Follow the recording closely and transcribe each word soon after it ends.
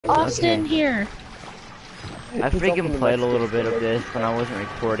Austin, here. I freaking played a little bit of this when I wasn't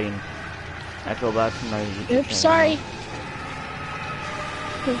recording. I go back to my YouTube Oops, sorry.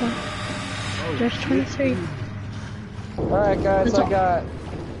 Hold on. There's 23. Alright guys, I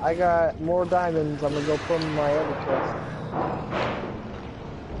got more diamonds. I'm gonna go put them in my other chest.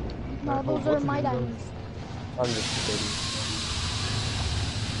 No, those are my diamonds. I'm just kidding.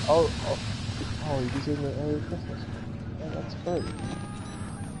 Oh, you just did the early Christmas. Yeah, that's great.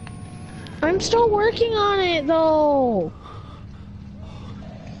 I'm still working on it though.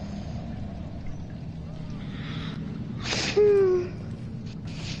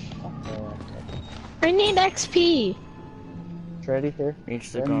 I need XP. Ready here?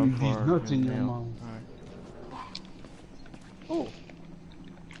 Reach the ground floor. Nuts in your mouth. Oh.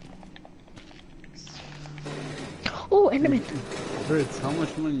 Oh, Enderman. Fritz, how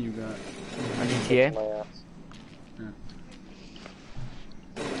much money you got? On GTA?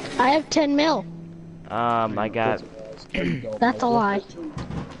 I have 10 mil. I got. That's a lie.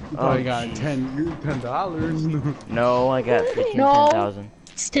 Oh, you got $10. No, I got 15, No. 10,000.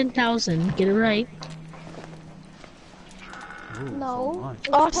 It's 10,000. Get it right. No. it's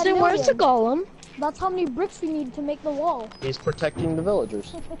 10 Austin, where's the million. golem? That's how many bricks we need to make the wall. He's protecting the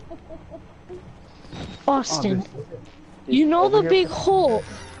villagers. Austin, you know the big hole.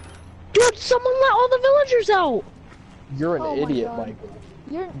 Dude, someone let all the villagers out. You're an Oh my idiot, God. Michael.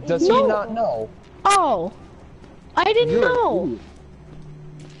 You're Does he No. not know? Oh, I didn't You're an know. idiot.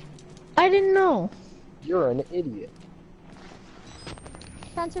 I didn't know. You're an idiot.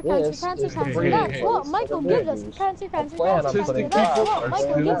 Cancer. Yes, That's it's the what breeding Michael place gives for us. the Cancer. plan I'm putting That's down what are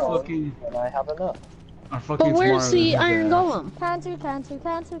Michael too gives us. fucking- and I have enough. But where's the iron golem? Cancer.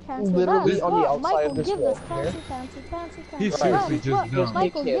 Literally That's on the what outside Michael of this gives wall. us. Cancer. He's That's seriously what just dumb.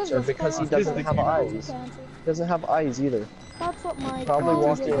 Michael gives Cancer us. because he Cancer. doesn't have eyes. Cancer. He doesn't have eyes either. That's what Michael Probably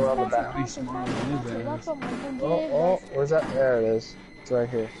gives walking us. around the Cancer. back. He's smarter than his ass. That's what Michael gives Oh, us. where's that? There it is. It's right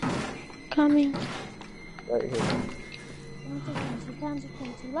here. Coming. Right here. Cancer.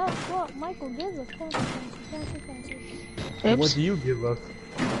 That's what Michael gives us. Cancer. What Oops. do you give us?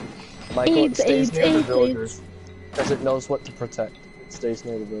 Michael, AIDS, it stays AIDS, near the AIDS, villagers. Because it knows what to protect. It stays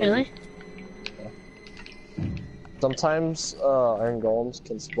near the villagers. Really? Sometimes iron golems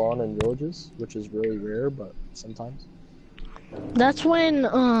can spawn in villages, which is really rare, but sometimes. That's when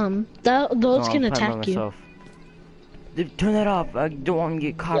those can I'm playing by attack you. myself. Dude, turn that off. I don't want to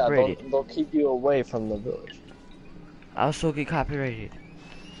get Yeah, copyrighted. they'll keep you away from the village. I'll still get copyrighted.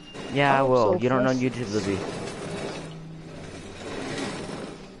 Yeah, I Oh, will. so You don't know fresh. YouTube, Libby.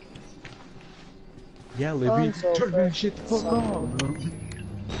 Yeah, Libby, so turn that shit the fuck fresh. off, bro.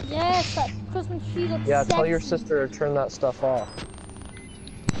 Yes, that Christmas tree looks Yeah, tell your sexy. sister to turn that stuff off.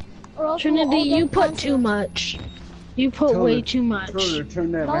 Or else we'll Trinity, all you get put cancer. too much. You put Tell way her- too much. Tell her to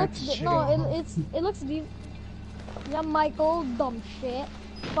turn that No, ratchet it's shit no, off. it looks deep. Yeah, Michael, dumb shit.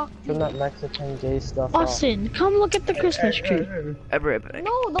 Fuck you. Turn that Mexican gay stuff off. Austin, come look at the Christmas tree. Everybody.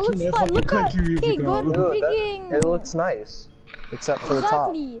 No, that looks that fun. fucking Look at. country music Okay, go on. to Dude, freaking. it looks nice. Except for the top.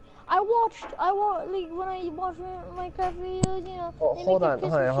 Exactly. I watched, like, when I watched Minecraft videos, you know. Oh, they hold make the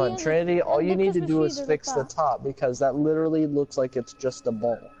on, Christmas hold on. tree and Trinity, all and you the need to Christmas do trees is are fix like the that. top, because that literally looks like it's just a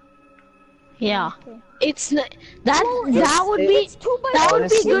ball. Yeah, Okay. it's that No, that would be It's 2 by that 2. would be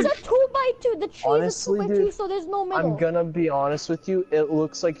Honestly- good. It's a 2 by 2. The tree Honestly, is a 2 by 2, dude, so there's no middle. I'm gonna be honest with you, it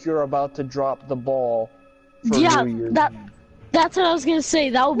looks like you're about to drop the ball for Yeah, New Year's that- Eve. That's what I was gonna say.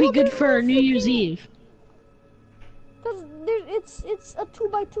 That would be Well, good there's for no New Year's freaking- Eve. Cause it's a 2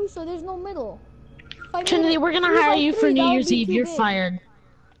 by 2, so there's no middle. If I made Trinity, it we're gonna 3 by hire you 3, for New that would Year's be Eve. too You're big. fired.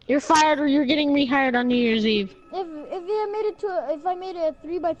 You're fired, or you're getting rehired on New Year's Eve. If I made it if I made it a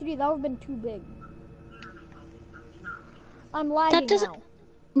 3 by 3, that would have been too big. I'm lagging That doesn't. now.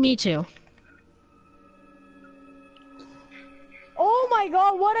 Me too. Oh my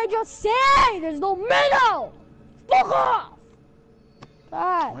god, what I just say? There's no middle! Fuck off!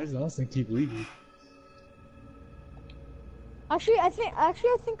 God. Why does Austin keep leaving? Actually, I think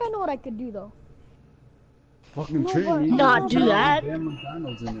I know what I could do though. Fucking No, Trinity. but- Not do that. Damn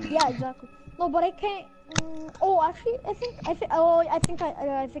McDonald's in there. Yeah, exactly. No, but I can't. Oh, actually, I think I got it. I think I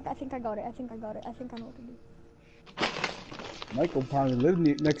know what to do. Michael probably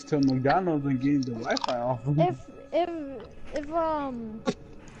lived next to a McDonald's and getting the Wi-Fi off him.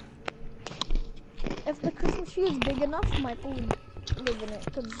 If the Christmas tree is big enough, Michael would live in it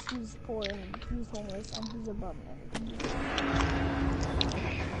because he's poor and he's homeless and he's a bum.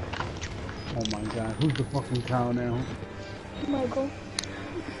 Oh my god, who's the fucking cow now? Michael.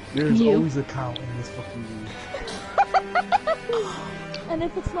 There's You. always a cow in this fucking game. And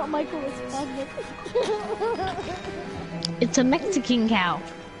if it's not Michael, it's Patrick. It's a Mexican cow.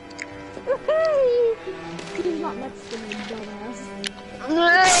 He's not Mexican, you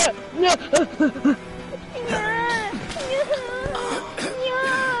dumbass.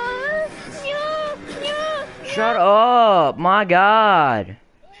 Shut up! My God.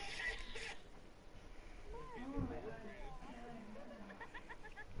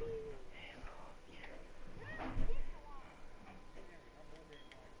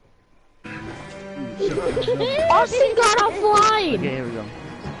 Austin got offline! Okay, here we go.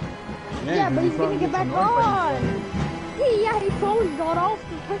 Yeah, but he's gonna get back on! Yeah, he probably got off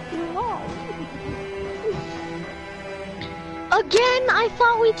the fucking off. Again, I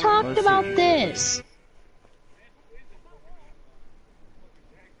thought we talked about this.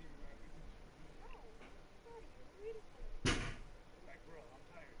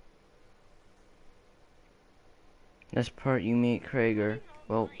 This part you meet Krager.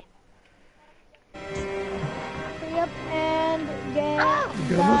 Well. Yep, and get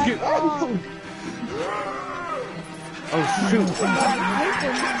back on. Oh shoot!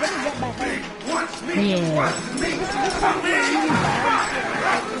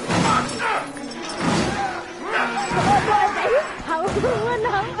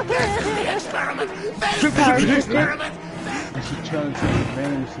 Shoot power sister. She's trying to take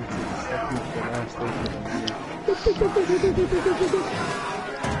advantage since it's second to the last station.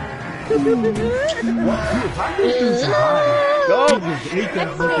 Go! Ate that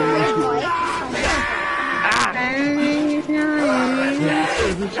fucking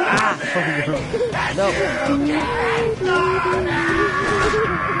No!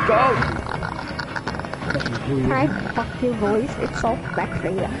 Go! Hi, fuck your voice. It's so sexy.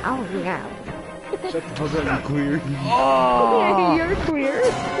 Oh, yeah. Shut the fuck up, you queer. Oh! You're queer.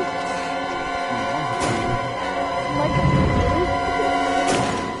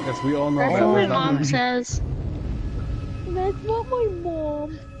 Yes, we all know That's that. what my We're not mom really- says. That's what my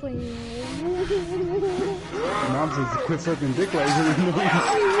mom says. Mom says quit sucking dick like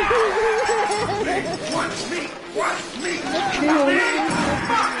her.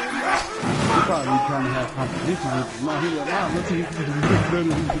 You probably trying to have competition with him. No, he's like, Mom, let's see who can do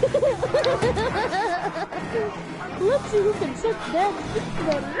better. Let's see who can suck that dick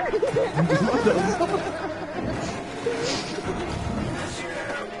better.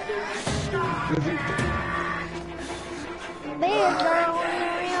 There, girl,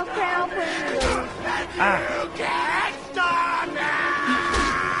 real crowd pleaser. Ah!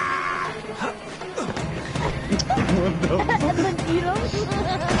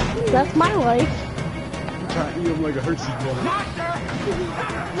 That's my life. I'm trying to eat him like a Hershey bar.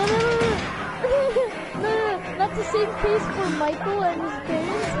 No. That's the same case for Michael and his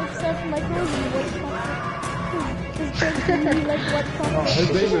parents, except Michael is in white chocolate. His parents really like white Oh, chocolate. his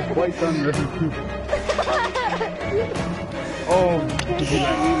name is White Thunder. Oh,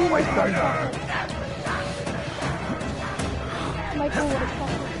 White Thunder. Michael would have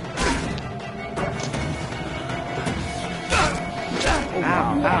chocolate.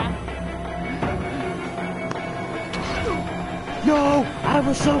 Ow, ow. No! I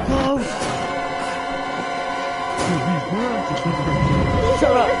was so close!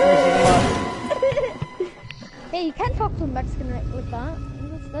 Shut up, Hey, you can't talk to a Mexican like that.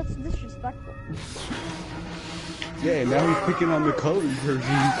 That's disrespectful. Yeah, now he's picking on the colored version.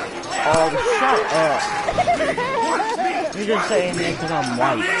 Oh, shut up! You're just saying that because I'm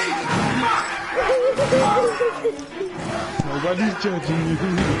white. Nobody's judging you.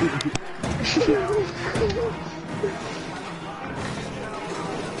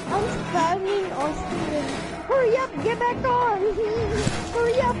 I'm spamming Austin. Hurry up, get back on!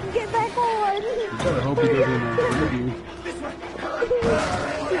 Hurry up, get back on! You better hope he doesn't hurt you.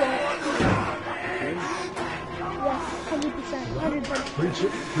 Yes, 100%, 100%.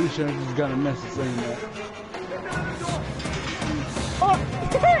 Pretty sure he's got a message saying that. Oh,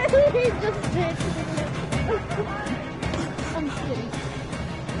 he just did. I'm just kidding.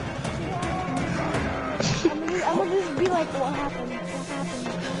 I'm gonna just be like, what happened?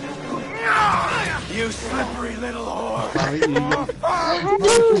 What happened? You slippery little whore! What happened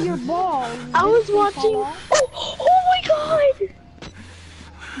to your balls? I was Did they watching. fall off? Oh my god!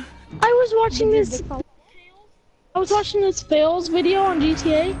 I was watching Did this. they fall- I was watching this fails video on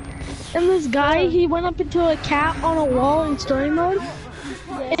GTA, and this guy, he went up into a cat on a wall in story mode,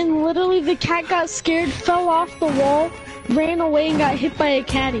 and literally the cat got scared, fell off the wall, ran away, and got hit by a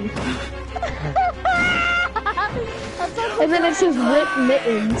catty. And then it says rip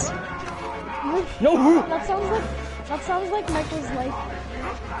mittens. No! That sounds like Michael's life.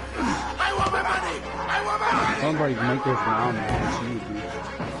 I want my money! I want my money! Somebody's Michael's mom, man. She would be.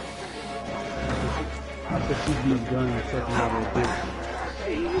 I bet she'd be done with sucking out her dick.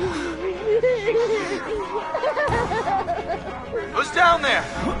 down there.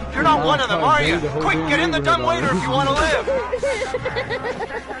 You're not one of them, are you? Quick, get in the dumbwaiter if you want to live.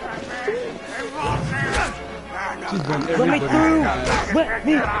 Let me through! Let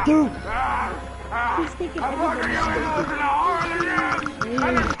me through! He's taking everybody. She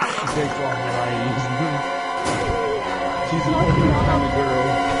takes all her lives. She's an open kind of girl.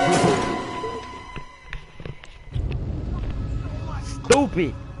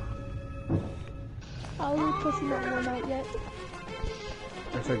 Stupid! How is the pussy not worn out yet?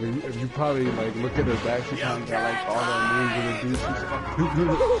 It's like if you probably like look at her back, she kind of got like all the names of the dudes and stuff.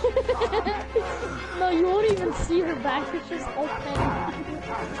 No, you won't even see her back. It's just open.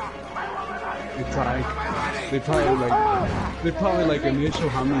 It's like they probably like initial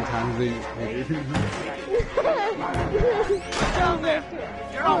how many times they.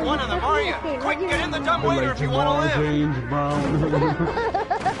 You're not one of them, are you? Quick, get in the dumbwaiter Like if you want to live. James Brown.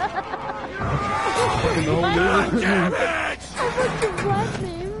 Fucking old God dude. damn it! What's your last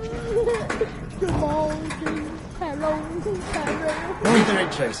name? Jamal, Tyrone. We're in the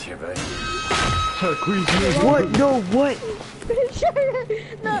right place here, buddy. What? No, what?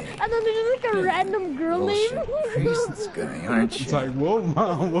 No, and then there's just like a random girl name. This guy, aren't you? It's like, whoa,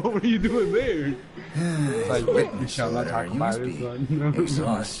 mom, what were you doing there? It's like, we shall not talk about it, son.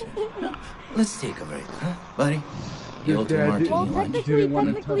 Exhausted. Let's take a break, huh, buddy? The old Dad, martini Well, lunch. technically,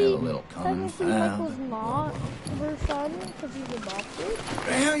 Have a little common Michael's not her son because he's adopted.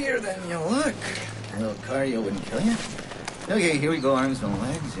 Heavier than you look. A little cardio wouldn't kill you. Okay, here we go. Arms and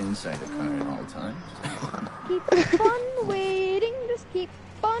legs inside the car at all times. Keep on waiting, just keep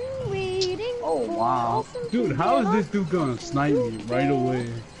on waiting. Oh, wow. Dude, how is this dude gonna snipe me right away?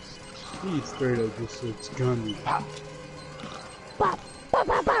 He straight up just starts gunning. Pop. Pop, pop,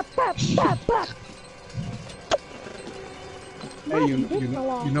 pop, pop, pop, pop, pop. Hey, you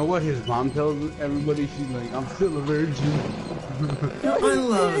know what his mom tells everybody? She's like, I'm still a virgin. I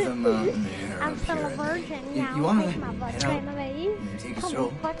love the mountain air. I'm still a virgin, yeah. You want to take my virginity. take a Come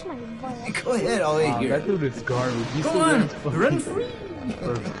stroll? fuck my butt. Go ahead, I'll eat here. That dude is garbage. He's Go still on, fucking- run free.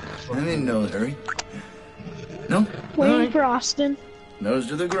 I'm in no hurry. No? Waiting for Austin. Nose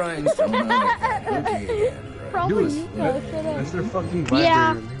to the grindstone. Okay. Probably Dude, you guys should that's have. their fucking vibrator.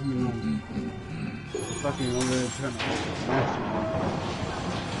 Yeah. Fucking over there trying to smash it.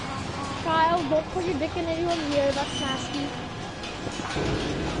 Kyle, don't put your dick in anyone's ear. That's nasty.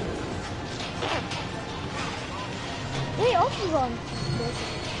 Hey, Austin's on.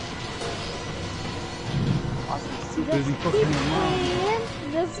 Too busy fucking your mom.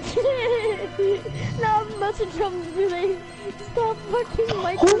 Just kidding. Now message him to be like, stop fucking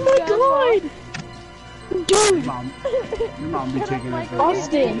Michael. Oh my god! Dude! Your mom be taking it.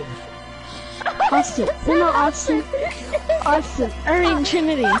 Austin! Austin. No, no, Austin. Austin. I mean,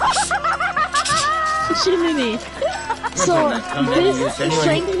 Trinity. Trinity. So,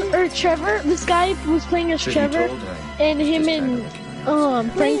 this Trevor, this guy was playing as Trevor, and him and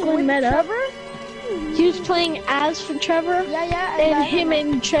Franklin met up. He was playing as for Trevor, and him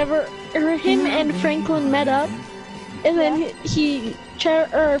and Franklin met up, and then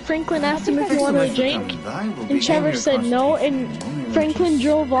Franklin asked him if he wanted a drink, and Trevor said no, and Franklin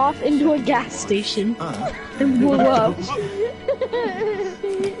drove off into a gas station and blew up.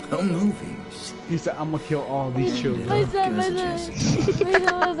 No movies. He said, I'm gonna kill all these children. My son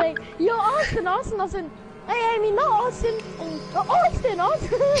was like, yo, Austin. Hey, I mean, not Austin. Austin.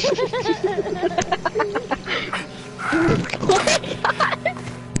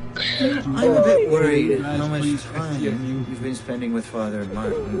 I'm a bit worried at how much time you've been spending with Father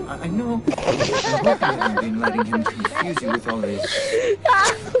Martin. I know I hope you haven't been letting him confuse you with all this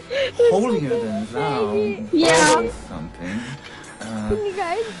holier than thou Yeah. something. Can you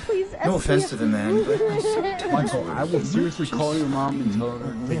guys please No offense to the man, but I sometimes Michael, I will seriously call your mom and tell a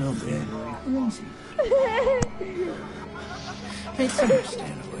her. little bit crazy. It's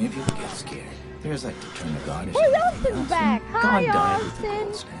understandable if you get scared. There's like to turn to God. Hey, Austin's back. Hi,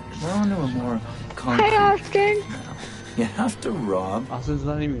 Austin. We're on to a more concrete. Hey, Austin. Now, you have to rob. Austin's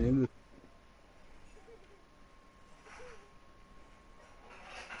not even in this.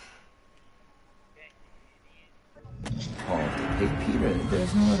 Paul to pay Peter.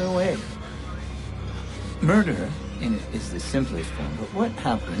 There's no other way. Murder is the simplest form, but what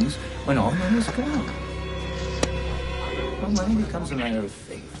happens when all money is gone? Well, money becomes a matter of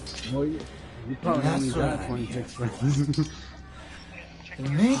faith. Well, you probably That's only what got I'm 26 friends. To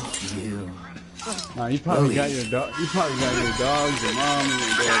make you. Nah, you probably got your dog. You probably got your dogs, your mom, and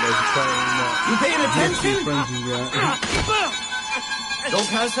your dad. That's probably not. You paying attention? Friends you got. Don't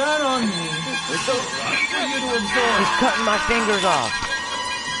pass that on me. It's so hard for you to absorb. He's cutting my fingers off.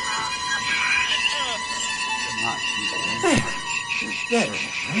 Not better,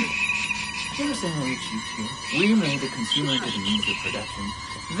 right? You understand how we cheat here? We made the consumer into the means of production.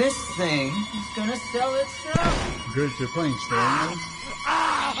 This thing is gonna sell itself. Good, you're playing Star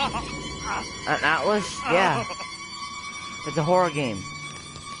An Outlast? Yeah. It's a horror game.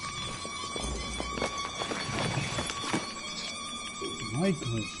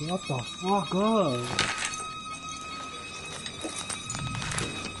 Michael, shut the fuck up.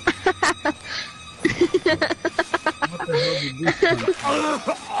 What the hell did this come from?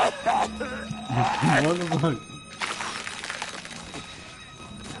 What the fuck?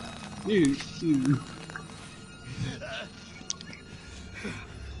 Dude.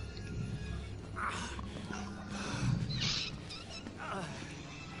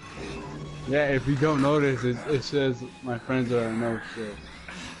 Yeah, if you don't notice, it says my friends are no shit.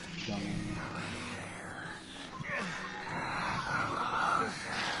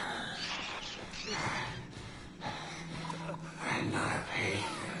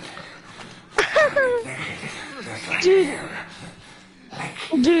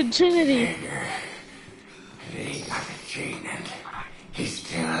 Dude, Trinity. He's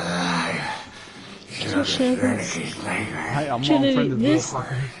still alive. So Hi, I'm Trinity,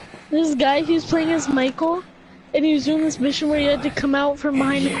 this guy, he was playing as Michael, and he was doing this mission where you had to come out from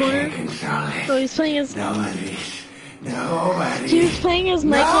behind the corner. So he's playing as... He was playing as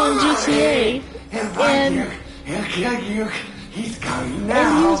Michael in GTA, and... He'll kill you. He's coming now.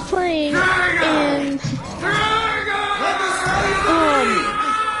 And he was playing, and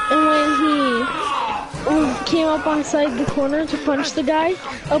when he came up outside the corner to punch the guy,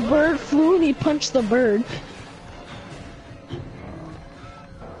 a bird flew and he punched the bird.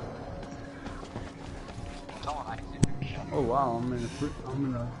 Oh wow, I'm in a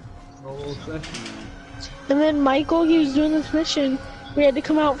solo session now. And then Michael, he was doing this mission. We had to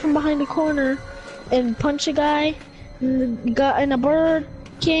come out from behind the corner and punch a guy. And a bird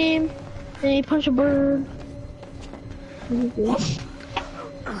came, and he punched a bird.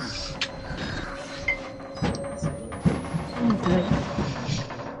 Okay.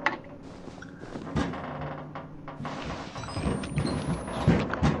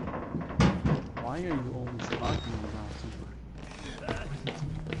 Why are you always talking about something?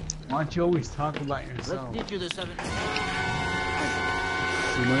 Why don't you always talk about yourself? Let's get you the 7.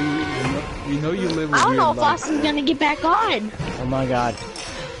 You know you live with I don't know if life. Austin's gonna get back on. Oh my god.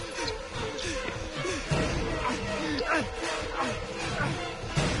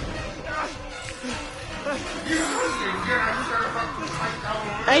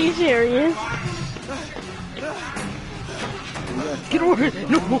 Are you serious? Get over it!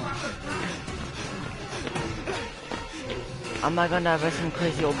 No! I'm not gonna die by some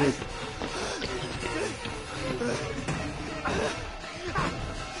crazy old bitch.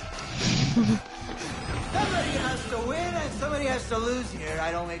 Somebody has to win and somebody has to lose here.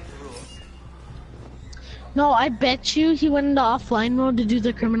 I don't make the rules. No, I bet you he went into offline mode to do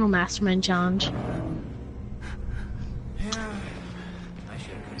the criminal mastermind challenge. Yeah. I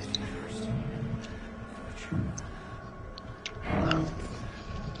should have put his name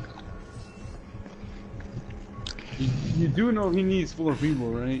first. You do know he needs 4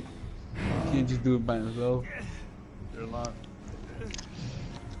 people, right? You can't just do it by himself. They're a lot.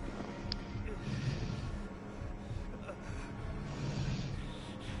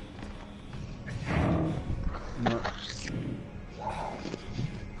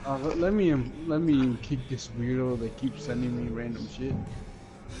 Let me kick this weirdo that keeps sending me random shit.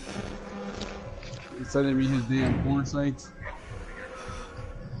 He's sending me his damn porn sites.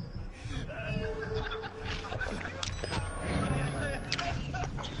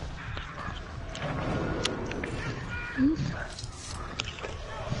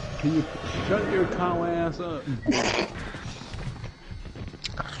 Can you shut your cow ass up?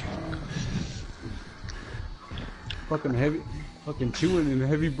 Fucking chewing and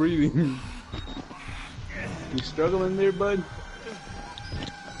heavy breathing. You struggling there, bud?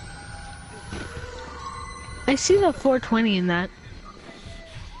 I see the 420 in that.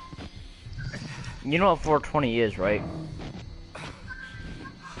 You know what 420 is, right?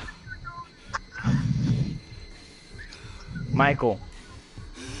 Michael.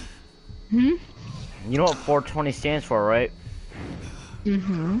 Hmm? You know what 420 stands for, right?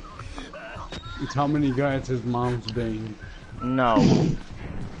 Mm-hmm. It's how many guys his mom's banged. No.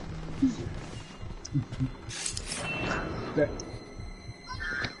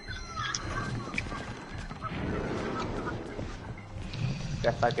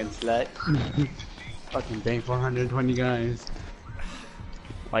 That fucking slut. Fucking bang 420 guys.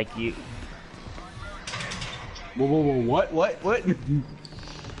 Like you. Whoa, what?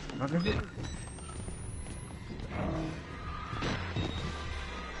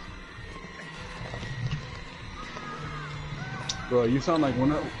 Bro, you sound like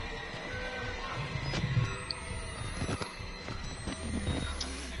one of...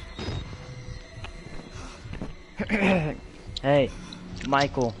 Hey,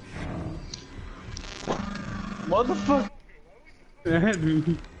 Michael. Motherfucker!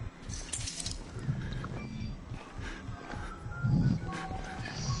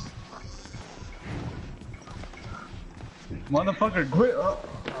 Motherfucker, quit! Oh,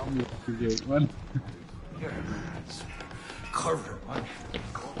 I'm gonna man. Carver,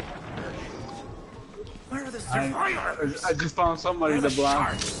 where are the survivors? I just found somebody to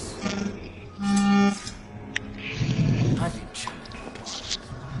block.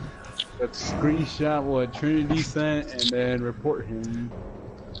 Let's screenshot what Trinity sent and then report him.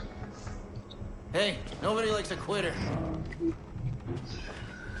 Hey, nobody likes a quitter.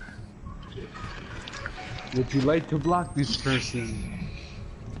 Would you like to block this person?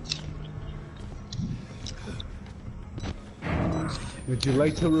 Would you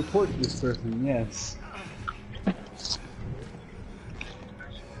like to report this person? Yes.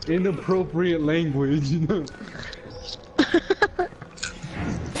 Inappropriate language, you know.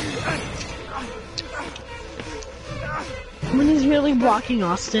 When he's really blocking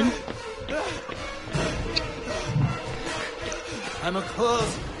Austin. I'm a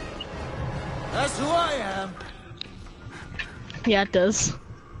close. That's who I am. Yeah, it does.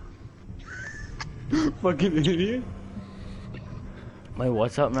 Fucking idiot. Wait,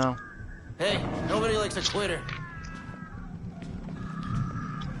 what's up now? Hey, nobody likes a quitter.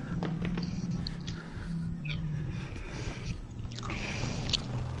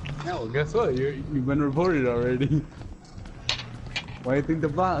 Yeah, well, guess what? You've been reported already. Why do you think the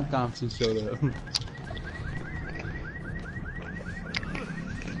block option showed up?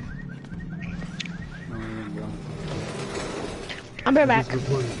 I'll be back. Just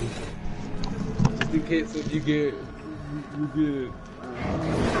in case if you get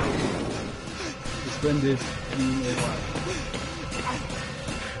suspended.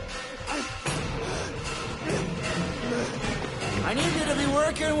 I need you to be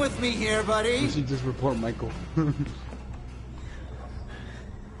working with me here, buddy. You should just report Michael.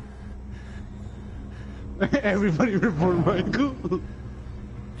 Everybody report Michael.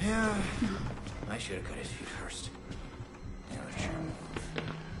 Yeah, I should have cut his feet first. Yeah, sure.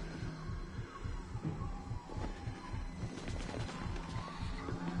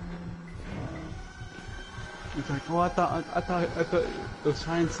 It's like, oh, I thought the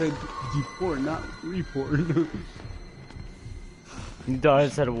sign said deport, not report. You thought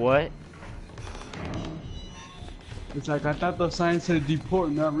it said what? It's like, I thought the sign said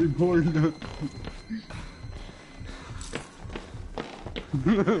deport, not report.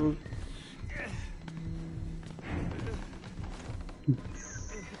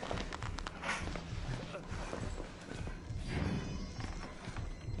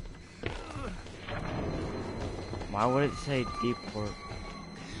 Why would it say deport?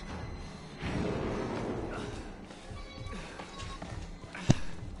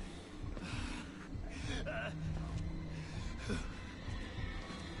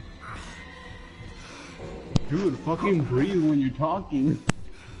 Dude, fucking breathe when you're talking.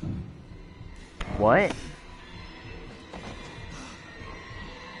 What?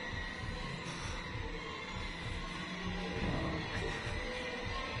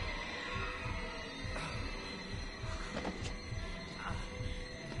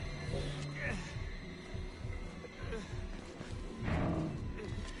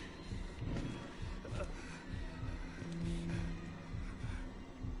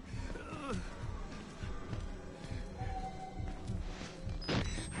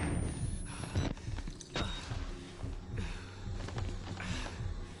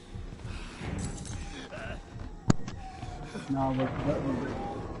 No, but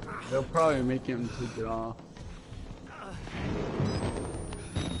they'll probably make him take it off.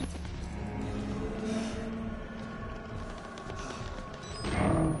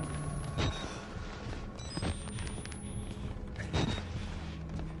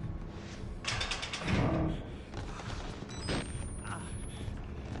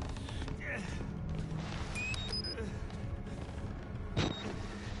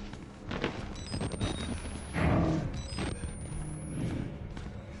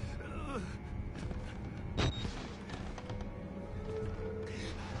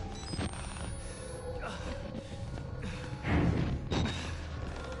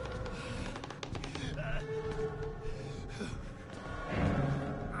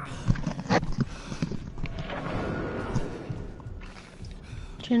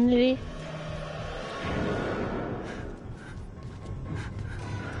 Trinity.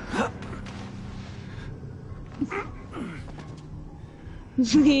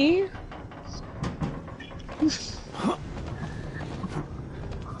 Me?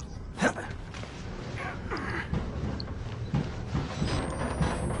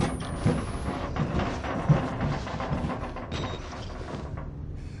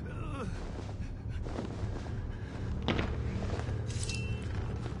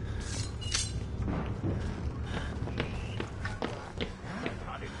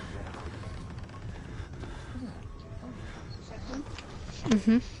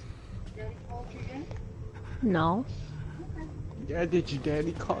 No. Yeah, did your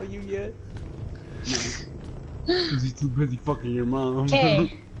daddy call you yet? Is he too busy fucking your mom?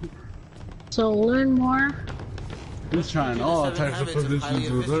 Okay. So learn more. He's trying all types of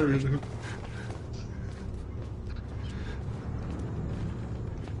positions with her.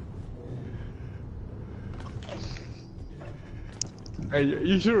 Hey,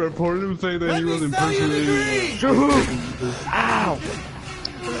 you should report him saying that he was impersonating. Ow!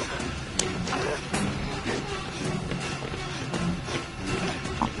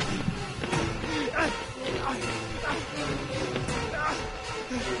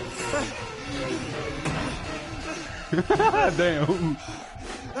 Damn.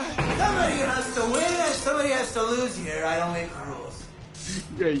 Somebody has to win and somebody has to lose here. I don't make the rules.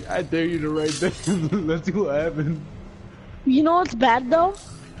 Hey, I dare you to write that. Let's see what happens. You know what's bad though?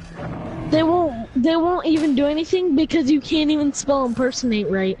 They won't even do anything because you can't even spell impersonate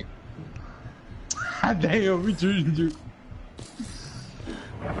right. Damn, we treated you.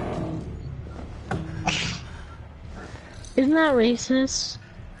 Isn't that racist?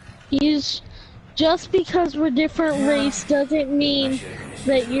 Just because we're different race doesn't mean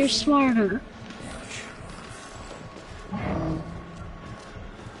that you're smarter.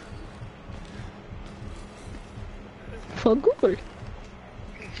 For Google.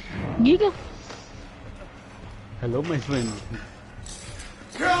 Giga. Hello, my friend.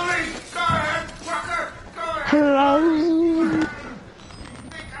 Kill me! Go ahead, fucker! Go ahead!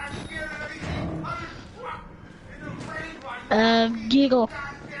 Hello. Giggle.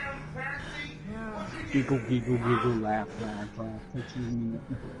 Giggle, giggle, giggle, laugh, laugh, laugh.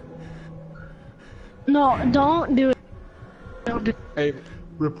 No, don't do it. Don't do it. Hey,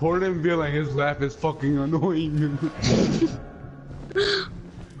 report him and be like his laugh is fucking annoying.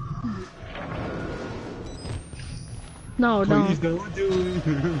 No, Please don't. don't do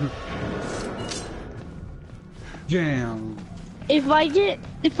it. Damn. If I get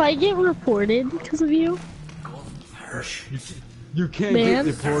reported because of you, You can't man,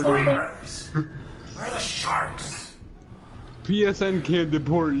 get deported. Where are the sharks? PSN can't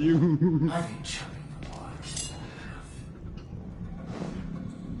deport you. I've been chugging the water.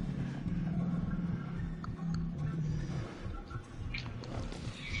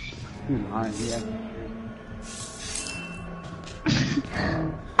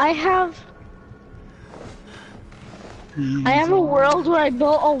 I have a world where I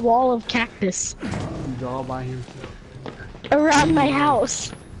built a wall of cactus He's all by himself. around my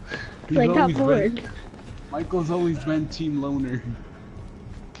house. He's I got always bored. been- Michael's always been team loner.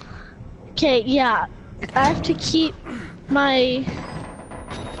 Okay, yeah. I have to keep my...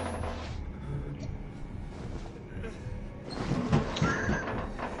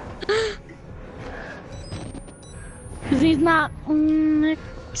 Cause he's not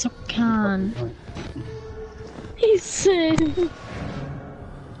Mexican. He's sick.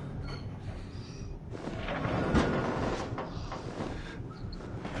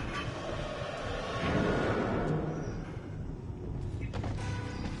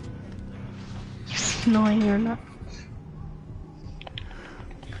 Annoying or not.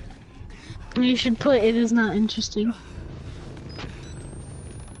 You should put it is not interesting.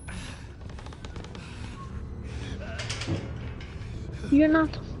 You're not.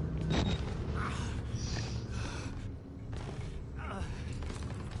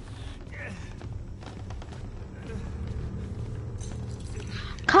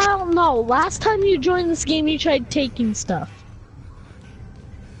 Kyle, no. Last time you joined this game, you tried taking stuff.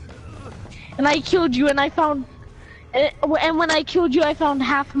 And I killed you, and I found... And when I killed you, I found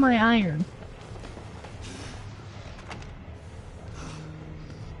half my iron.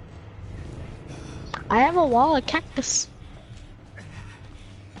 I have a wall of cactus.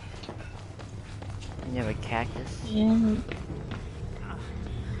 You have a cactus? Yeah.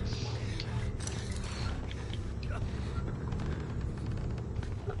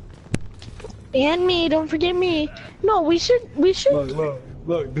 And me, don't forget me. No, we should.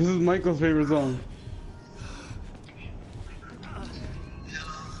 Look, this is Michael's favorite song.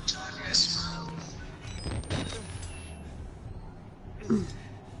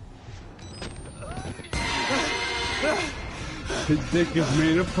 His dick is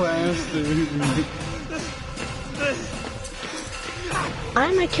made of plastic.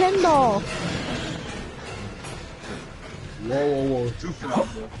 I'm a Ken doll. Whoa, too far.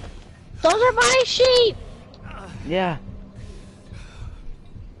 Those are my sheep. Yeah.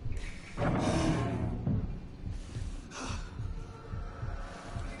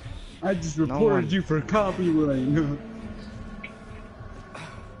 I just reported you for copyright.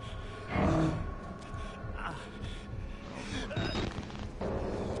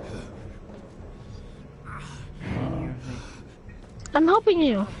 I'm helping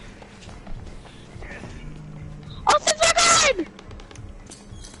you. Austin's record!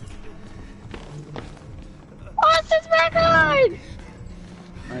 Austin's record!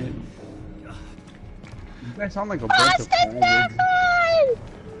 You guys sound like a bunch of faggots.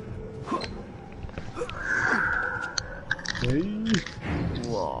 Hey.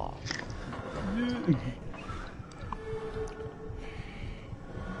 Whoa.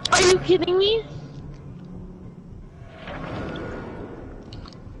 Are you kidding me?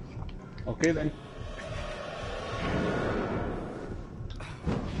 Okay then.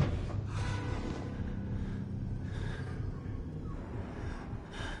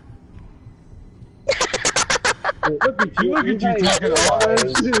 Look at you talking all that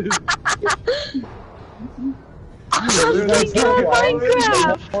shit. I was thinking of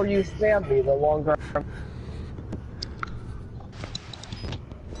Minecraft. The more you spam me, the longer.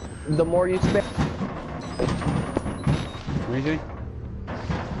 The more you spam. Really?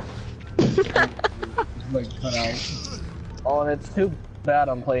 Like cut out. Oh, and it's too bad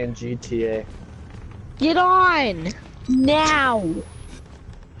I'm playing GTA. Get on now.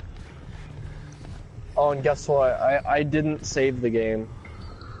 Oh, and guess what? I didn't save the game.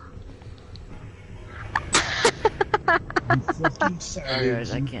 You fucking savage. Alright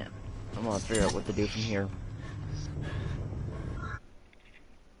guys, I can't. I'm gonna figure out what to do from here.